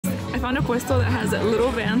found a puesto that has little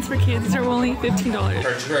vans for kids. These are only $15.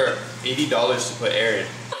 Charge her $80 to put air in.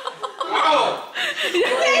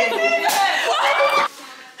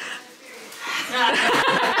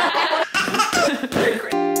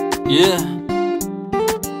 Yeah.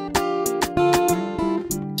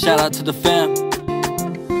 Shout out to the fam.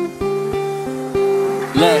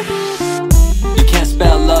 Look, you can't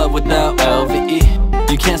spell love without L-V-E.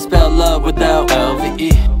 You can't spell love without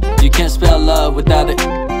L-V-E. You can't spell love without it.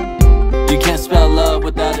 You can't spell love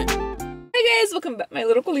without it. Hey guys, welcome back. My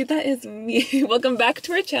little colita is me. Welcome back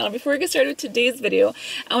to our channel. Before we get started with today's video,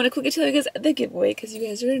 I want to quickly tell you guys the giveaway, because you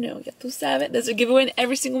guys already know, ya tu sabe, there's a giveaway in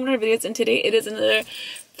every single one of our videos, and today it is another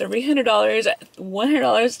 $300,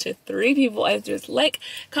 $100 to 3 people. I have to just like,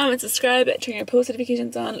 comment, subscribe, turn your post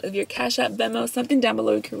notifications on, leave your Cash App, Venmo, something down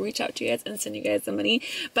below. We can reach out to you guys and send you guys the money.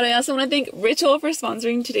 But I also want to thank Ritual for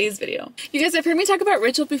sponsoring today's video. You guys have heard me talk about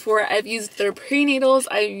Ritual before. I've used their prenatals,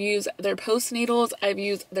 I've used their postnatals, I've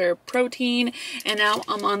used their protein, and now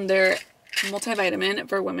I'm on their multivitamin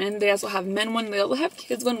for women. They also have men one, they also have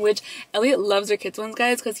kids one, which Elliot loves their kids ones,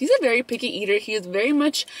 guys, because he's a very picky eater. He is very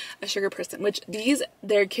much a sugar person, which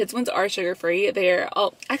their kids ones are sugar free.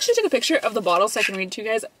 I'll actually take a picture of the bottle so I can read to you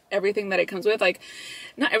guys everything that it comes with. Like,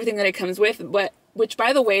 not everything that it comes with, but which,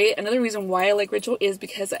 by the way, another reason why I like Ritual is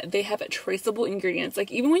because they have traceable ingredients. Like,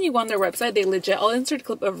 even when you go on their website, they legit, I'll insert a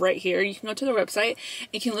clip of right here. You can go to their website,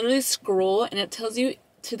 you can literally scroll, and it tells you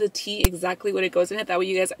to the T exactly what it goes in it. That way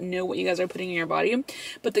you guys know what you guys are putting in your body.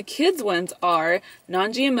 But the kids ones are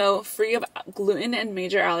non-GMO, free of gluten and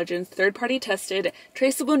major allergens, third-party tested,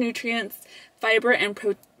 traceable nutrients, fiber, and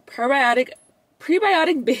prebiotic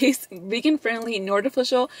based, vegan friendly, no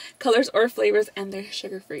artificial colors or flavors, and they're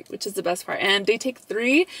sugar free, which is the best part. And they take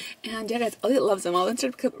 3, and yeah guys, Elliot loves them. I'll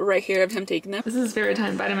insert a clip right here of him taking them. This is his favorite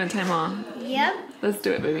time, vitamin time off. Yep. Let's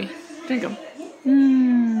do it, baby. Drink them.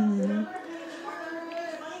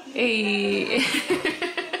 Hey.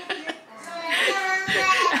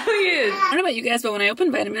 Elliot. I don't know about you guys, but when I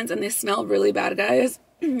open vitamins and they smell really bad, guys,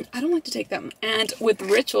 I don't like to take them. And with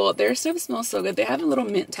Ritual, their stuff smells so good. They have a little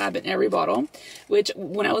mint tab in every bottle, which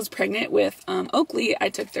when I was pregnant with Oakley, I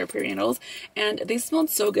took their prenatals, and they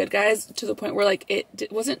smelled so good, guys, to the point where like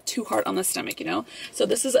it wasn't too hard on the stomach, you know. So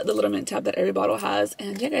this is the little mint tab that every bottle has.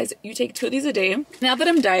 And yeah guys, you take 2 of these a day. Now that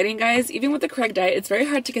I'm dieting, guys, even with the correct diet, it's very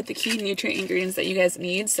hard to get the key nutrient ingredients that you guys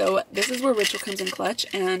need. So this is where Ritual comes in clutch.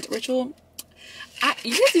 And Ritual,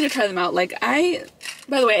 you guys need to try them out. Like,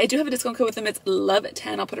 by the way, I do have a discount code with them. It's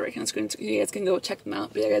LOVE10. I'll put it right here on the screen so you guys can go check them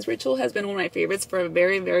out. But yeah guys, Ritual has been one of my favorites for a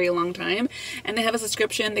very, very long time. And they have a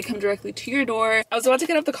subscription. They come directly to your door. I was about to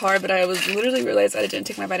get out the car, but I was literally realized I didn't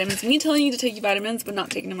take my vitamins. Me telling you to take your vitamins, but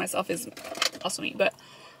not taking them myself is also me. But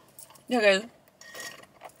yeah guys,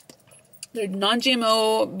 they're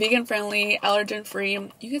non-GMO, vegan-friendly,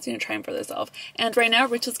 allergen-free. You guys need to try them for yourself. And right now,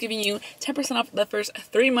 Ritual's giving you 10% off the first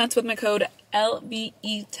 3 months with my code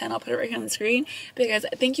LVE10. I'll put it right here on the screen. But guys,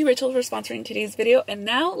 thank you, Ritual, for sponsoring today's video. And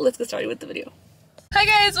now, let's get started with the video. Hi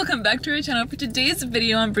guys, welcome back to our channel. For today's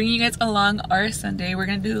video, I'm bringing you guys along our Sunday. We're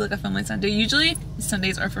going to do like a family Sunday. Usually,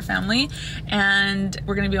 Sundays are for family. And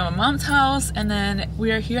we're going to be at my mom's house. And then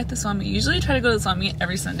we are here at the Swami. We usually try to go to the Swami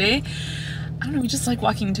every Sunday. I don't know, we just like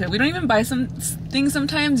walking into it. We don't even buy some things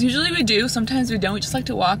sometimes. Usually we do, sometimes we don't. We just like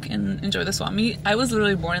to walk and enjoy the Swami. I was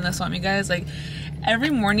literally born in the Swami, guys. Like,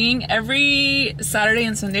 every morning, every Saturday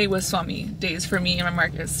and Sunday was Swami days for me and my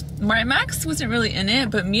Marcus. Max wasn't really in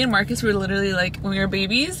it, but me and Marcus were literally like, when we were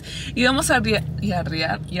babies, you almost had you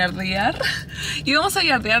almost had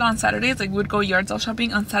yard on Saturdays. Like, we would go yard sale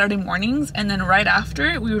shopping on Saturday mornings, and then right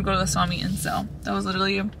after, we would go to the Swami and sell. That was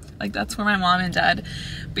literally, like, that's where my mom and dad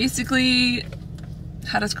basically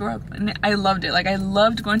had us grow up, and I loved it. Like, I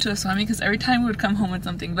loved going to the Swami because every time we would come home with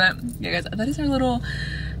something. But yeah guys, that is our little,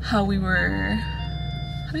 how we were,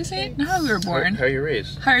 how do you say it? Not how we were born. How you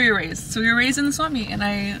raised. How you raised. So we were raised in the Swami, and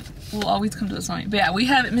I will always come to the Swami. But yeah, we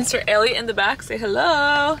have Mr. Elliot in the back. Say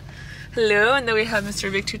hello. Hello. And then we have Mr.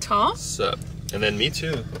 Victor Tall. What's up? And then me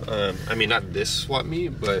too. I mean, not this swap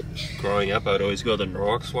meet, but growing up, I would always go to the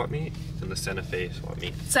Norwalk swap meet and the Santa Fe swap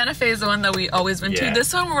meet. Santa Fe is the one that we always went to.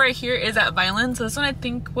 This one right here is at Violence. So this one, I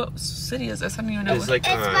think, what city is this? I don't even know. It's like,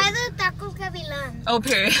 it's by the Tacos Gavilan. Oh,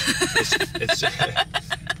 period. It's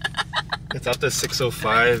It's out the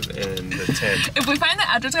 605 and the 10. If we find the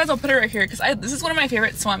address, guys, I'll put it right here, because this is one of my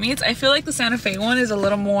favorite swap meets. I feel like the Santa Fe one is a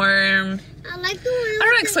little more, I like the one. I don't know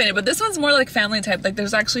how to explain it, but this one's more like family type. Like,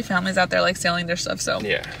 there's actually families out there like selling their stuff. So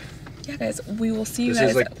yeah, guys, we will see you guys. This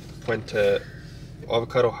is like Puente,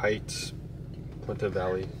 Avocado Heights, Puente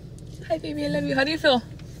Valley. Hi baby, I love you. How do you feel?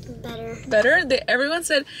 Better. Better? Everyone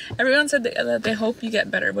said that they hope you get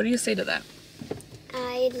better. What do you say to that?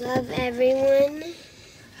 I love everyone.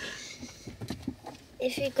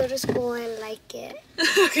 If you go to school, I like it.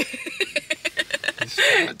 Okay.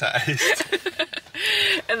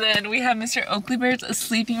 And then we have Mr. Oakley Bear's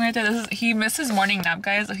sleeping right there. He missed his morning nap,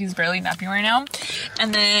 guys. So he's barely napping right now.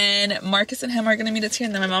 And then Marcus and him are gonna meet us here.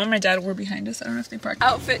 And then my mom and my dad were behind us. I don't know if they parked.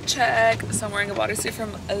 Outfit check. So I'm wearing a bodysuit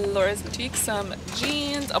from Laura's Boutique. Some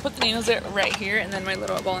jeans. I'll put the name of it right here. And then my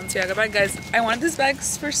little Balenciaga bag. Guys, I wanted this bag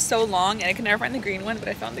for so long and I could never find the green one, but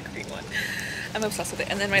I found the green one. I'm obsessed with it.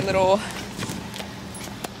 And then my little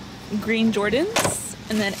green Jordans.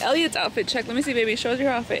 And then Elliot's outfit check. Let me see, baby. Show us your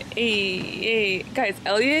outfit. Hey. Guys,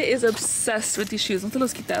 Elliot is obsessed with these shoes. No te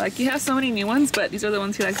los quita. Like, he has so many new ones, but these are the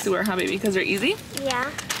ones he likes to wear, huh, baby? Because they're easy?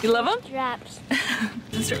 Yeah. You love them? Straps.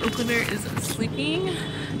 Mr. Oakley Bear is sleeping.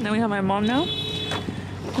 Then we have my mom now.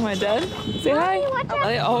 And my dad. Say hi.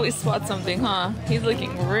 Elliot always spots something, huh? He's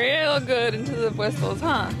looking real good into the puestos,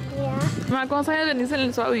 huh? Yeah. Ma, ¿cuántos años venís en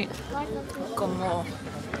el Suavi? Como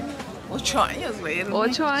 8 años, güey.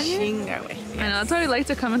 8 años? Chinga, güey. I know, that's why we like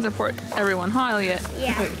to come and support everyone, huh, Elliot?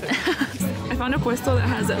 Yeah. I found a puesto that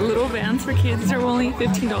has little vans for kids. They're only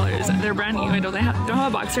 $15. They're brand new. I know they don't have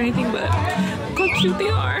a box or anything, but look how cute they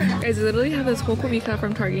are. Guys, I literally have this whole cobija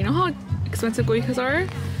from Target. You know how expensive cobijas are?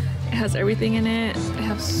 It has everything in it. I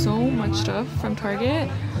have so much stuff from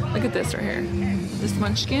Target. Look at this right here. This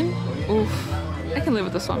munchkin. Oof. I can live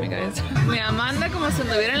with the Swami, guys. Mi Amanda como si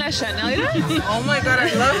anduviera en la Chanel. Oh my god,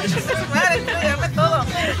 I love it. Madre, dame todo.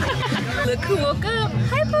 Look who woke up.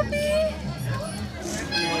 Hi, puppy.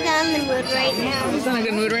 He's on the mood right now. He's in a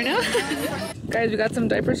good mood right now. Guys, we got some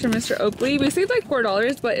diapers from Mr. Oakley. We saved like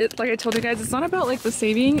 $4, but like I told you guys, it's not about like the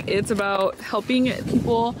saving. It's about helping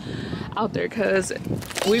people out there because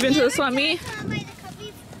we've been to the swap meet.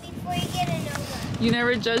 You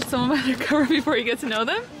never judge someone by their cover before you get to know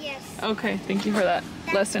them? Yes. Okay, thank you for that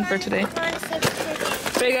lesson for today. But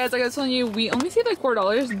guys, like I was telling you, we only saved like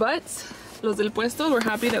 $4, but los del puesto, we're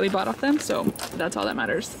happy that we bought off them, so that's all that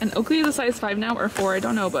matters. And Oakley is a size 5 now, or 4, I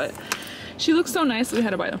don't know, but she looks so nice, so we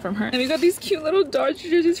had to buy them from her. And we got these cute little Dodger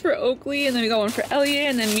jerseys for Oakley, and then we got one for Elliot,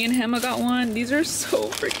 and then me and Hema got one. These are so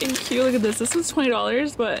freaking cute. Look at this. This was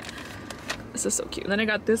 $20, but this is so cute. Then I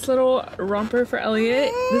got this little romper for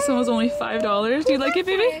Elliot. This one was only $5. Do you like it,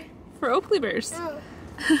 baby? For Oakley Bears. Oh.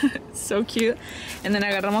 So cute. And then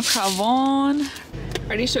I got a Cavon. I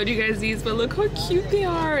already showed you guys these, but look how cute they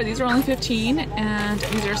are. These are only 15 and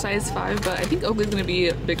these are size 5, but I think Oakley's gonna be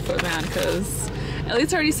a Bigfoot man because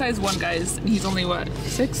Elliot's already size 1, guys, and he's only what,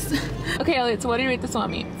 6? Okay, Elliot, so what do you rate the swap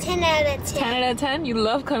meet? 10 out of 10. 10 out of 10? You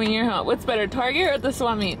love coming here, huh? What's better, Target or the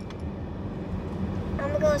swap meet?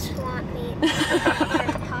 I'm gonna go swap meet.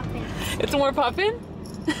 It's more poppin'?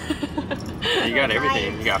 You got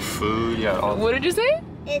everything. You got food, you got all. What did you say?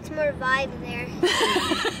 It's more vibe there.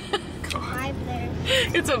 Vibe there.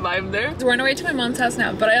 It's a vibe there. We're on our way to my mom's house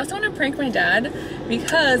now, but I also want to prank my dad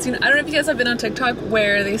because, you know, I don't know if you guys have been on TikTok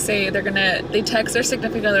where they say they text their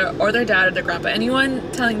significant other or their dad or their grandpa, anyone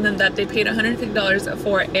telling them that they paid $150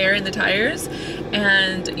 for air in the tires,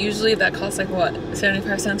 and usually that costs like what,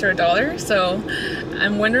 75 cents or $1. So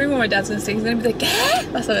I'm wondering what my dad's gonna say. He's gonna be like,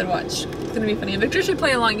 "¿Qué?" Let's let it watch. It's gonna be funny. And Victor should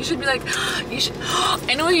play along. You should be like, you should.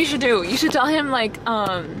 I know what you should do. You should tell him like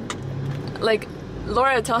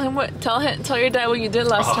Laura, tell your dad what you did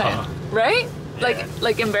last time, right? Yeah.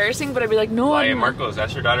 Like embarrassing, but I'd be like, no. Hey, Marcos,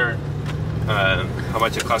 ask your daughter how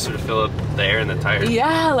much it costs her to fill up the air in the tires.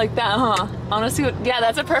 Yeah, like that, huh? Honestly, yeah,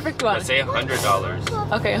 that's a perfect one. Let's say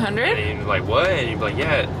 $100. Okay, 100. And you're like, what? And you're like,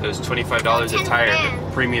 yeah, it was $25 a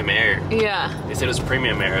tire, premium air. Yeah. They said it was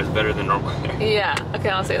premium air. It was better than normal air. Yeah. Okay,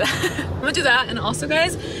 I'll say that. I'm gonna do that. And also,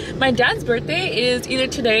 guys, my dad's birthday is either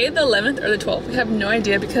today, the 11th, or the 12th. We have no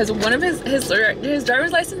idea because one of his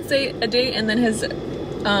driver's license say a date, and then his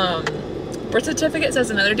birth certificate says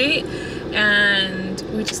another date, and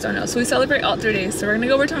we just don't know. So we celebrate all 3 days. So we're gonna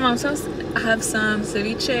go over to my mom's house, have some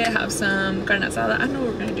ceviche, have some carne asada. I don't know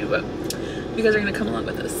what we're gonna do, but you guys are gonna come along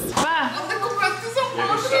with us. Pa!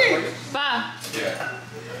 Pa! Yeah.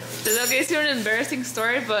 There's okay, it's an embarrassing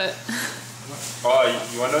story, but Oh,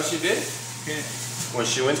 you wanna know what she did? Okay. When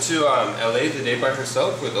she went to LA the day by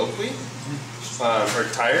herself with Oakley, her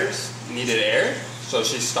tires needed air, so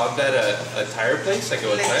she stopped at a tire place, like it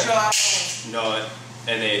was no,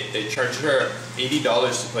 and they charged her $80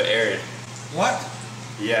 to put air in. What?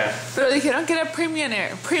 Yeah. Pero dijeron que era premium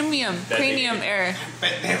air. Premium air.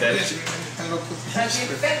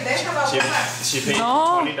 She paid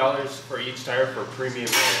 $20 for each tire for premium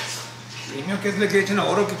air. Premium, ¿qué es lo que echan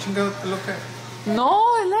oro? ¿Qué chingado te loca?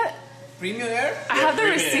 No, es la... Premium air? I have the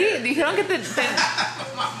premium receipt. air. Dijeron que te...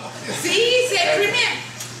 Sí, sí, premium.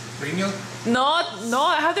 Premium? No,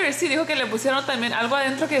 déjate decir, dijo que le pusieron también algo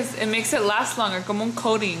adentro que it makes it last longer, como un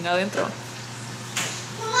coating adentro.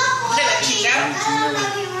 De la chingada.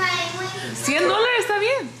 $100 está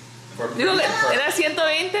bien. Digo que era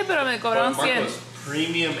 120, pero me cobraron 100.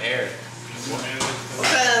 Premium air. O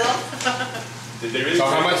sea, ¿de dónde? Did they really so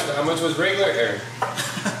how much was regular air?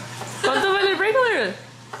 ¿Cuánto vale regular?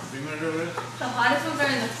 The hottest ones are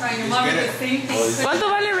in the front. Your mom is the same thing. ¿Cuánto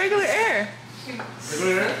vale regular air?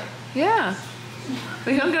 Regular air? Yeah.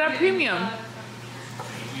 We don't get our premium.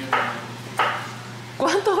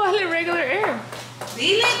 ¿Cuánto vale regular air?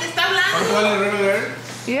 Dile, te está hablando. ¿Cuánto vale regular air?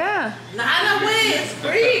 Yeah. Nada, güey, it's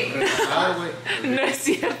free. No es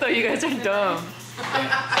cierto, you guys are dumb.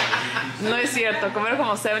 No es cierto, comer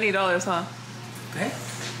como $70, huh? ¿Qué?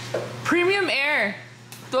 Premium air.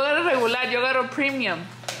 Tú agarras regular, yo agarro premium.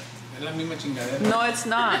 Es la misma chingadera. No, it's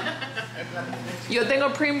not. Yo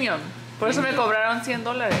tengo premium. Por eso me cobraron $100.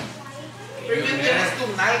 Premium tienes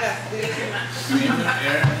tus nalgas. Premium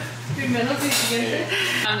air. Primero que siguiente.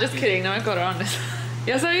 I'm just kidding, no me cobraron eso.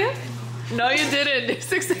 ¿Ya sabía? No, you didn't.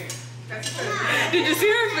 Did you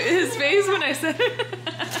see his face when I said it?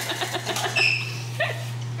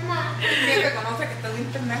 Que reconoce que estás bien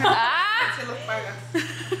pendeja. Se los pagas.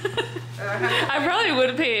 I probably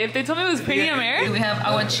would pay if they told me it was premium air. We have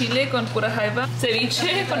aguachile con pura jaiba,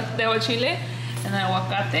 ceviche de aguachile, and then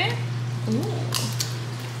aguacate. Ooh.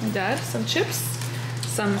 My dad, some chips,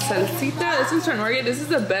 some salsita. This is from Target. This is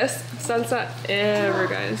the best salsa ever,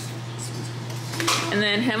 guys. And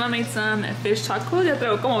then Gemma made some fish tacos. Ya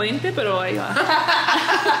traigo como 20, pero ahí va.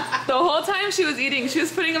 The whole time she was eating, she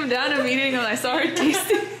was putting them down and eating them. I saw her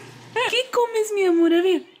tasting. ¿Qué comes, mi amor? A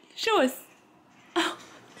ver, show us. Oh.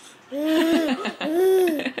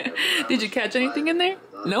 Did you catch anything in there?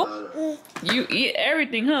 No? You eat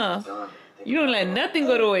everything, huh? You don't let nothing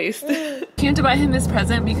go to waste. Came to buy him this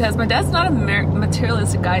present because my dad's not a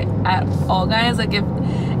materialistic guy at all, guys. Like, if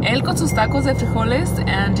él con sus tacos de frijoles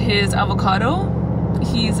and his avocado,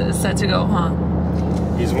 he's set to go, huh?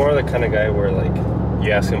 He's more the kind of guy where, like,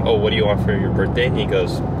 you ask him, oh, what do you want for your birthday? And he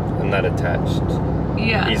goes, I'm not attached.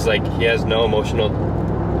 Yeah. He's like, he has no emotional,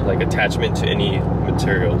 like, attachment to any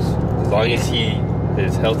materials. As long as he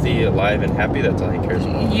is healthy, alive, and happy, that's all he cares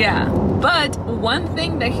about. Yeah, but one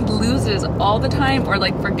thing that he loses all the time or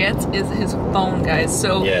like forgets is his phone, guys.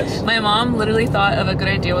 So yes. My mom literally thought of a good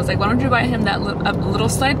idea. Was like, why don't you buy him that little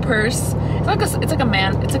slide purse? It's like a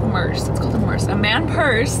man. It's like a merce. It's called a merce. A man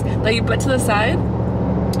purse that you put to the side.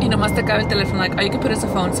 You know, must have got a telephone, like, oh, you could put as a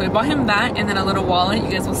phone. So we bought him that and then a little wallet. You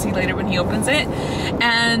guys will see later when he opens it.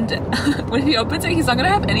 And when he opens it, he's not gonna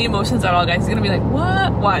have any emotions at all, guys. He's gonna be like,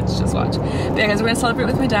 what? Watch, just watch. But yeah, guys, we're gonna celebrate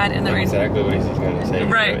with my dad and then exactly what he's gonna say.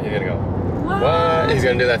 Right. He's gonna go, what? He's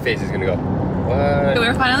gonna do that face. He's gonna go, what? So we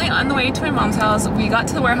were finally on the way to my mom's house. We got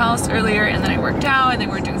to the warehouse earlier and then I worked out and then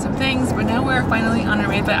we were doing some things. But now we're finally on our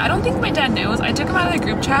way. But I don't think my dad knows. I took him out of the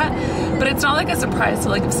group chat, but it's not like a surprise. So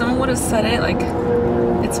like if someone would have said it, like,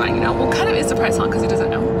 it's fine, you know. Well, kind of is a surprise, huh? Because he doesn't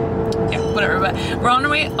know. Yeah, whatever. But we're on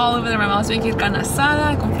our way all over there. My mom's making carne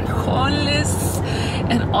asada con frijoles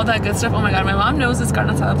and all that good stuff. Oh my god, my mom knows this carne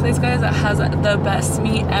asada place, guys, that has the best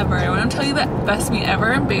meat ever. And when I'm telling you that best meat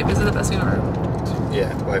ever, babe, this is the best meat ever.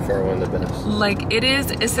 Yeah, by far one of the best. Like, it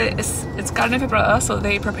is, it's carne preparada, so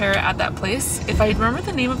they prepare it at that place. If I remember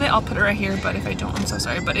the name of it, I'll put it right here, but if I don't, I'm so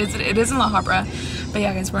sorry. But it is in La Habra. But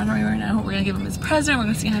yeah, guys, we're on our way right now. We're gonna give him his present. We're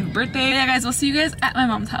gonna sing happy birthday. But yeah, guys, we'll see you guys at my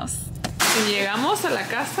mom's house. Llegamos a la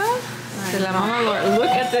casa de la mamá Laura. Look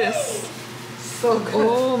at this. So good.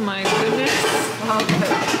 Oh my goodness. Okay.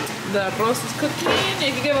 The arroz is cooking. ¿Y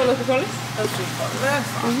aquí qué va los frijoles? Los frijoles.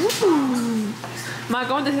 Ma,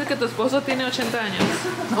 ¿cómo te dices que tu esposo tiene 80 años?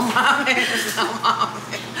 No mames, no mames.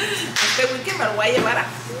 Este weekend me lo voy a llevar a...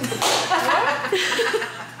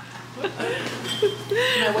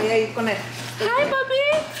 Me voy a ir con él. Hi, papi.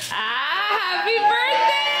 Ah, happy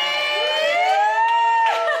birthday!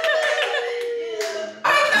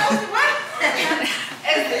 Ay, no, what?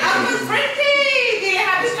 It's Albert's birthday. Dile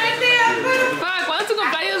happy birthday, Albert. Pa, ¿cuándo es tu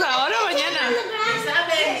cumpleaños? ¿Ahora o mañana? No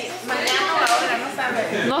sabe, mañana o ahora, no sabe.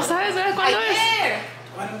 No sabes, ¿sabes cuándo es?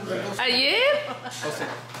 ¿Ayer?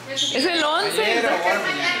 Es el 11.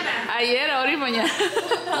 Ayer, ahora y mañana.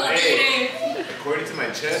 Hey, according to my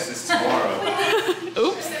chest, it's tomorrow.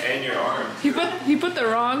 Oops. And your arm. He put the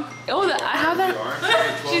wrong. Oh, I have that. Your arm.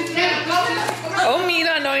 Oh,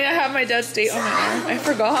 mira, no, I have my dad's date on my arm. I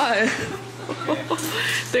forgot.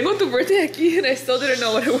 Tengo tu birthday aquí and I still didn't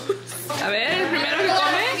know what it was. A ver, el primero que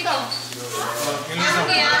come.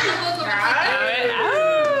 A ver, ¡ah!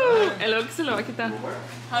 El otro que se lo lo va a quitar.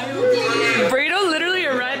 Burrito literally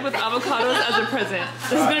arrived with avocados as a present.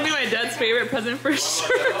 This is gonna be my dad's favorite present for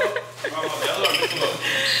sure.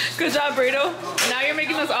 Good job, Burrito. Now you're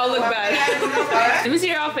making us all look bad. Let me see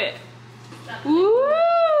your outfit.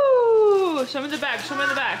 Woo! Show me the back. Show me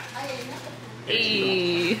the back.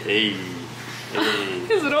 Hey. Hey.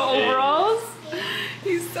 His little overalls.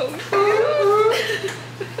 He's so cute.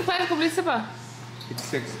 ¿Cuántos cumpliste, pa?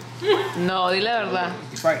 56. No, dile la verdad.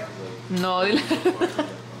 55. No, dile la verdad.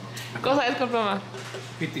 ¿Cosa es, mamá?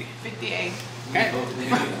 50. 58.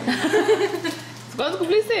 ¿Cuántos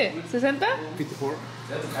cumpliste? ¿60? 54.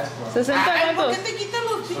 ¿60 Ay, ¿por cuántos? qué te quitan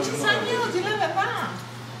los pinches años? Dile la verdad.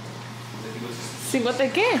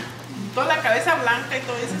 ¿50 qué? Toda la cabeza blanca y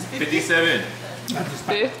todo eso es 50. 57.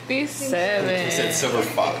 57. He said silver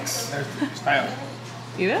fox. Style.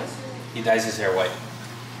 ¿Mira? He dyes his hair white.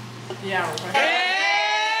 Ya,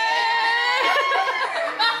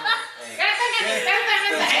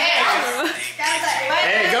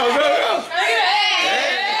 Hey, go, go, go!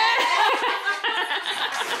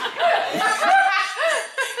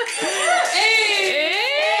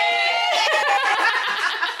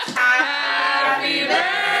 Happy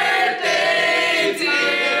birthday,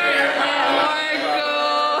 dear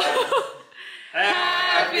Marco.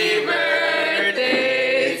 Happy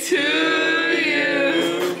birthday to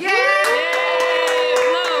you. Yeah.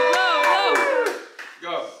 Blow, blow, blow.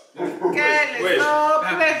 Go. Que le Wait.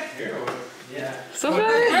 sople. Sopla.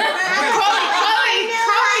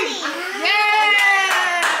 Chloe. Yeah.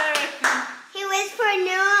 He wished for a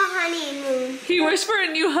new honeymoon. He wished for a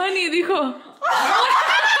new honey, dijo.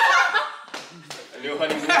 A new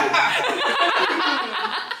honeymoon.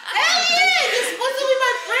 Hey, you're supposed to be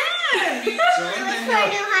my friend. He wished for a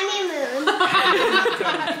new honeymoon.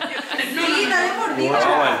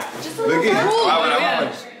 Look at Cool, wow, yeah.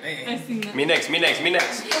 wow. Me next, me next, me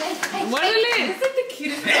next. Muérdele.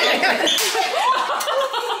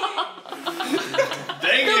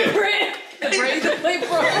 Dang it. The brain to play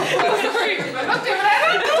pro. Sorry. No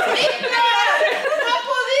quebraron tu vida. No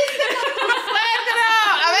pudiste con tu suegra.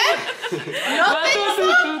 A ver. No te hizo.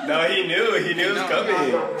 No, he knew it was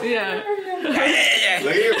coming. Yeah.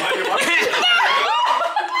 Look at your body.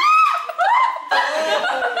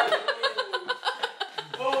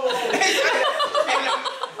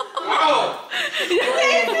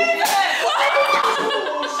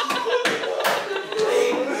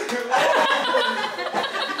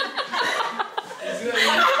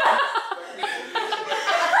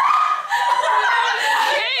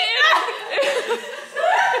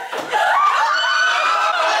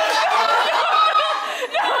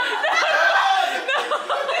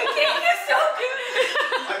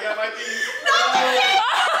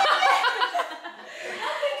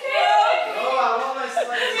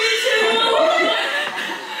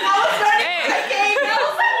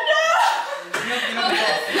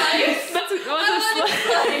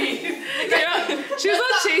 She was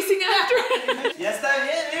all chasing after it. Ya está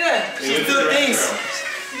bien, mira. She's doing things.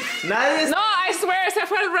 Nadie No, I swear, se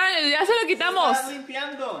fue al run. Ya se lo quitamos. está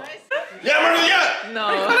limpiando. ¡Ya, mano, ya! No.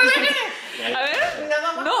 A ver.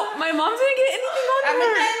 No, my mom didn't get anything on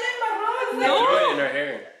her. No. In her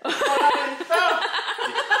hair.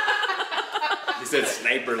 He said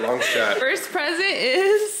sniper long shot. First present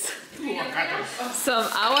is some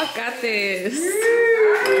aguacates.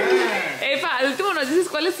 Ey, pa, al último nos dices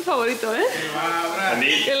cuál es tu favorito, ¿eh?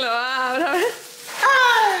 Que lo abra, a ver.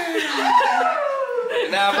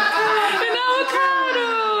 An avocado. ¡Un avocado!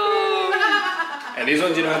 And these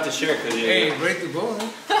ones you don't have to share because you. Hey, ready to go, eh?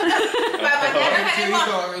 Para mañana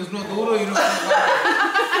tenemos. Es uno duro y uno.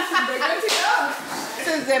 This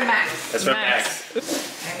is the Max. That's for Max.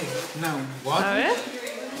 Max. Hey, no, A what? ver.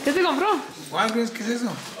 ¿Qué te compró? Walgreens, ¿qué es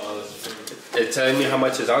eso? It's telling you how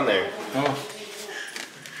much is on there. Oh.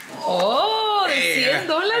 Oh, de $100,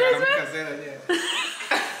 Agarré mi man. casera, ya.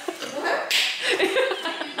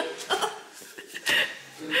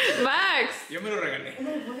 Max. Yo me lo regalé.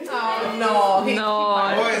 Oh, no. No.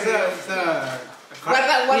 Oh, esa.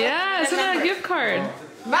 Guarda, guarda. Yeah, it's a gift card.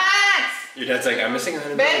 Max. Your dad's like, I'm missing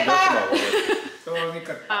 $100. Ven, Come pa. on, boy. Todo mi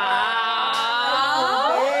cartera. Ah.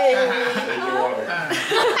 Drink your water.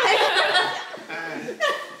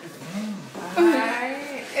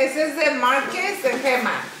 Ay, ese es de Márquez de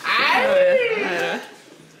Gema. A ver,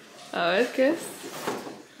 a ver qué es.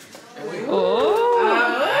 Oh.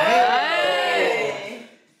 Ay.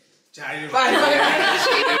 Chayo. Para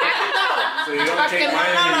So you don't que take no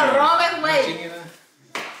mine nos lo anymore. roben, güey. Chingada.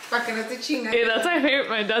 Para que no te chingan. Hey, that's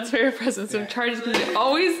my dad's favorite present. Some chargers, because he's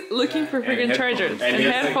always looking for freaking chargers and he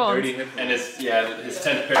has headphones. Like 30 and his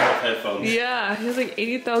 10th pair of headphones. Yeah, he has like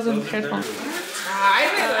 80,000 headphones. Ay,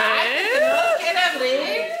 relájate, no los quiere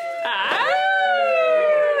abrir. Ah.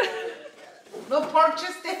 No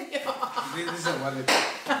porches tenio. This is a wallet.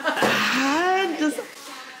 Ah, just...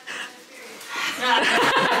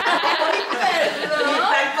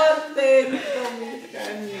 Está contento, mi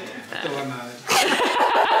caño. Te van a ver.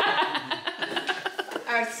 A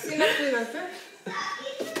ver si la cuidas, ¿eh?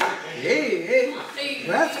 Hey.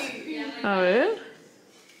 What? A ver.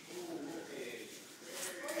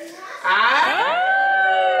 ¡Ah!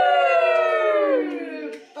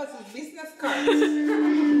 Para sus business cards.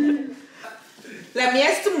 La mía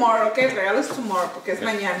es tomorrow, ¿ok? El regalo es tomorrow porque es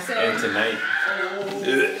mañana. And tonight.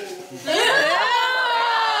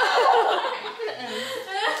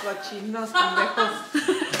 Cochinos, pendejos.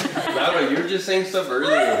 Laura, you were just saying stuff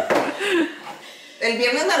earlier. El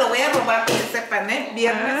viernes me lo voy a robar, que sepan, ¿eh?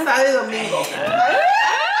 Viernes, sábado y domingo.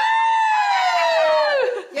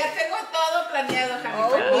 Ya tengo todo planeado, Javi.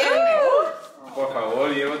 El viernes. Por favor,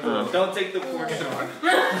 llévatelo. Don't take the Porsche.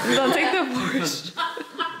 Don't take the Porsche.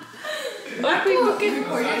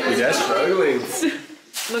 Ya struggling.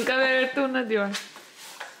 Nunca había abierto una Dior.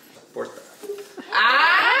 Porta.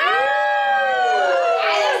 Ay,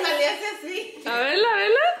 salí así. A verla, a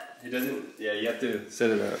verla. He doesn't. Yeah, you have to set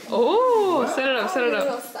it up. Oh, set it up, set it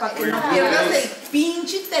up. Para que no pierdas el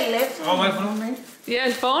pinche teléfono. Oh, my phone, man. Yeah,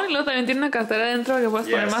 el phone y luego también tiene una cartera adentro que puedes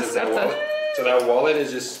poner más cartas. So that wallet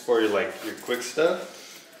is just for like your quick stuff.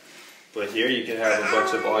 But here you can have a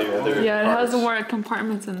bunch of all your other. Yeah, it has cards. more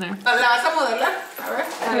compartments in there. ¿La vas a modelar? A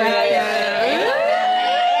ver.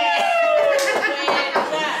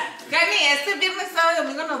 Cami, este viernes, sábado y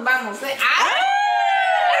domingo nos vamos, ¿eh? ¡Ah!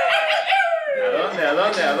 ¿A dónde? ¿A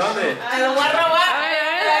dónde? ¿A dónde? Te lo voy a robar.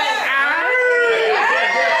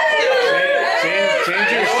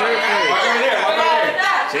 Change your shirt. Walk over there. Walk over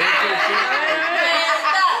there. Change your shirt.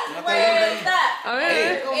 A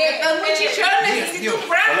ver, Estás muy chichón, necesito un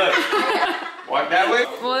brand. Look. Walk that way.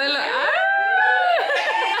 modelo.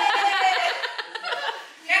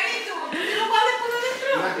 Cami, ¿tú lo vas a poner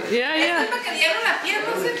dentro? Yeah, Esto yeah. es para que dieron la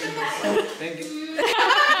pierna, ¿sí? Thank you.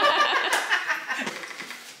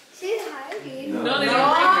 She's hiding. No, they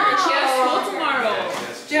don't like her. She has school tomorrow.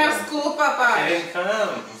 Just school, papá. Didn't come.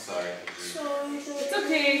 I'm sorry. It's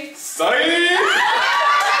okay. Sorry.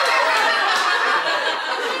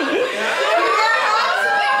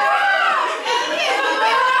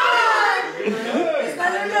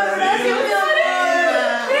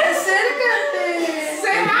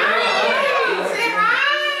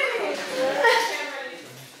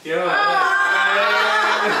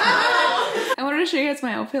 I wanted to show you guys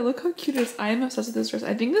my outfit. Look how cute it is. I am obsessed with this dress.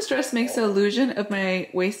 I think this dress makes the illusion of my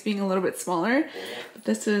waist being a little bit smaller. But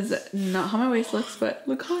this is not how my waist looks, but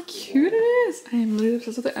look how cute it is. I am literally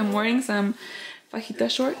obsessed with it. I'm wearing some fajita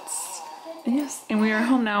shorts. And yes, and we are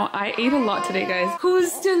home now. I ate a lot today, guys.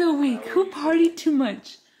 Who's still awake? Who partied too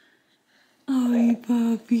much? Oh,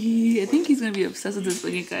 puppy. I think he's gonna be obsessed with this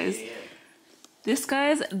blanket, guys. This,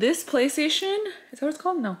 guys, this PlayStation, is that what it's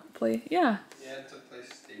called? No, play, yeah. Yeah, it's a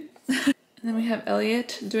PlayStation. And then we have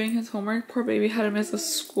Elliot doing his homework. Poor baby had to miss a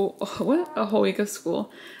school, a whole week of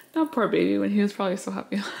school. Not poor baby, when he was probably so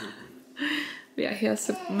happy. But yeah, he has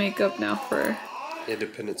to make up now for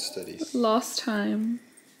Independent studies. lost time.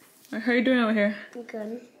 Alright, how are you doing over here?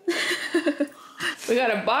 Good. We got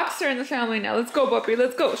a boxer in the family now. Let's go, puppy.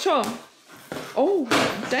 Let's go. Show him. Oh,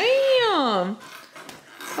 damn.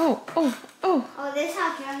 Oh. Oh, this is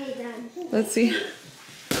how Kelly done. Let's see.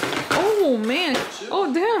 Oh, man.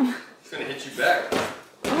 Oh, damn. It's gonna hit you back.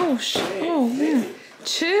 Oh, shit. Oh, man.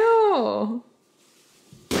 Chill.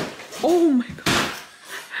 Oh, my God.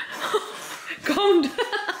 Calm down.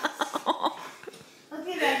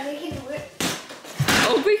 Okay, guys, we can work.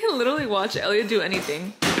 Oh, we can literally watch Elliot do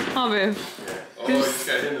anything. Huh, babe? Oh, you just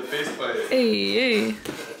got hit in the face by it. Hey.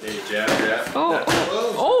 Hey, jab.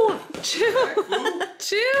 Oh, chill.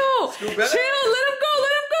 Chill. back. Chill. Let him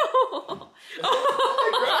go.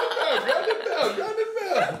 Ground it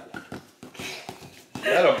down.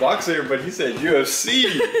 Not a boxer, but he said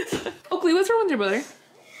UFC. Oakley, what's wrong with your brother?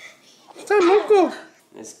 Está loco.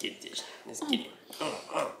 Let's get this. Let's get it.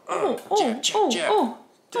 Oh.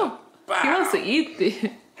 He wants to eat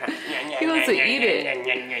it. He wants to eat it.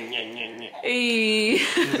 Hey.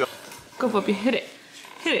 Go, puppy. Hit it.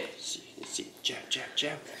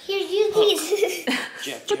 Jab. Here's you these.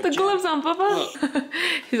 Put the gloves on, Papa.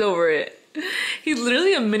 He's over it. He's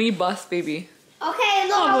literally a mini boss baby. Okay,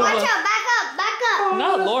 Laura, watch out. Back up.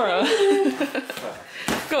 Not Laura.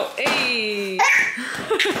 Go. Hey.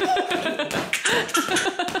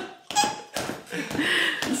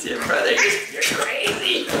 See, brother, you're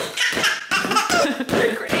crazy.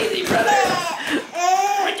 You're crazy, brother.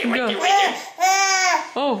 Go.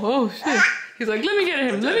 shit. He's like, let me get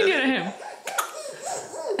him. Let me get him.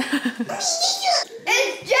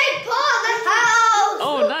 It's Jake Paul in the house!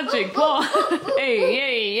 Oh, not Jake Paul. Hey,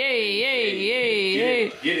 yay, yay, yay, yay, yay.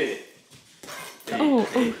 Get it. Oh,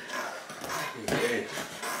 oh. Hey.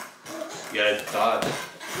 You got a dodge.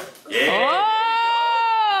 Yeah.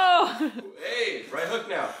 Oh! Hey, right hook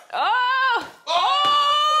now. Oh! Oh!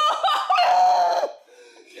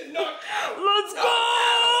 Get knocked out. Let's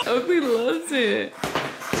go! Oakley loves it.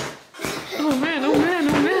 Oh man, oh man,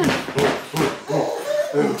 oh man.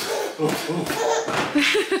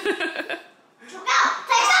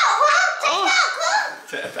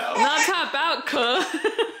 Tap out. Not tap out, cuh.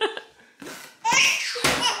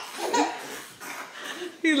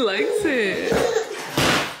 He likes it.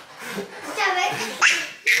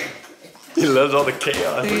 He loves all the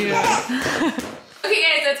chaos. Yeah. Okay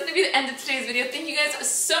guys, that's gonna be the end of today's video. Thank you guys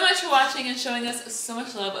so much for watching and showing us so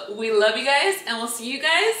much love. We love you guys and we'll see you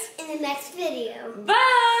guys in the next video.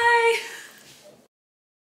 Bye!